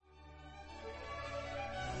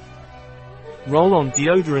Roll-On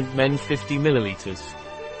Deodorant Men 50 ml.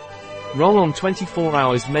 Roll-On 24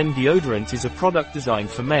 Hours Men Deodorant is a product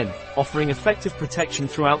designed for men, offering effective protection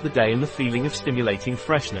throughout the day and the feeling of stimulating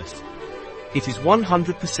freshness. It is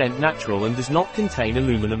 100% natural and does not contain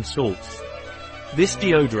aluminum salts. This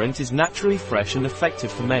deodorant is naturally fresh and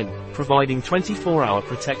effective for men, providing 24-hour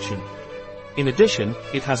protection. In addition,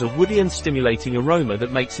 it has a woody and stimulating aroma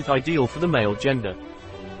that makes it ideal for the male gender.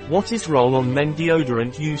 What is Roll-On Men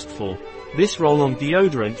Deodorant used for? This roll-on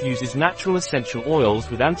deodorant uses natural essential oils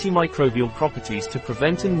with antimicrobial properties to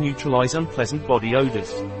prevent and neutralize unpleasant body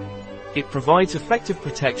odors. It provides effective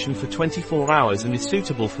protection for 24 hours and is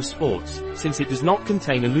suitable for sports, since it does not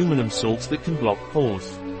contain aluminum salts that can block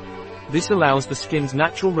pores. This allows the skin's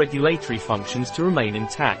natural regulatory functions to remain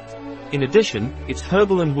intact. In addition, its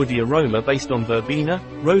herbal and woody aroma based on verbena,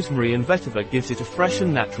 rosemary and vetiver gives it a fresh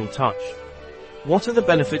and natural touch. What are the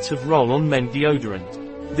benefits of Roll-On Men Deodorant?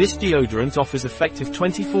 This deodorant offers effective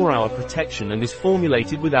 24-hour protection and is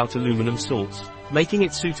formulated without aluminum salts, making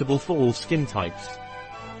it suitable for all skin types.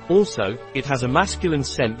 Also, it has a masculine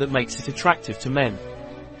scent that makes it attractive to men.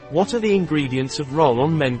 What are the ingredients of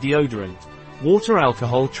Roll-On Men Deodorant? Water,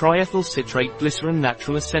 alcohol, triethyl citrate, glycerin,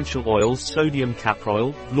 natural essential oils, sodium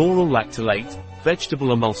caproyl, lauryl lactylate,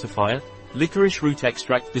 vegetable emulsifier, licorice root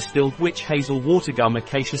extract, distilled witch hazel, water gum,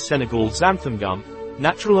 acacia, Senegal, xanthan gum,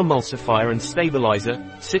 natural emulsifier and stabilizer,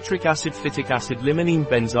 citric acid, phytic acid, limonene,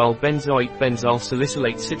 benzyl, benzoate, benzyl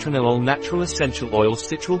salicylate, citronellol, natural essential oils,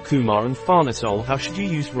 citral kumar and farnesol. How should you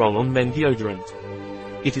use Roll-On Men Deodorant?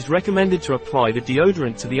 It is recommended to apply the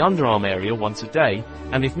deodorant to the underarm area once a day,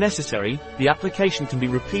 and if necessary, the application can be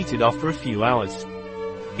repeated after a few hours.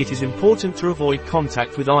 It is important to avoid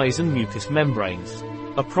contact with eyes and mucous membranes.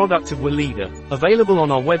 A product of WELEDA, available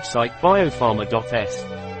on our website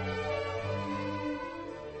biopharma.s.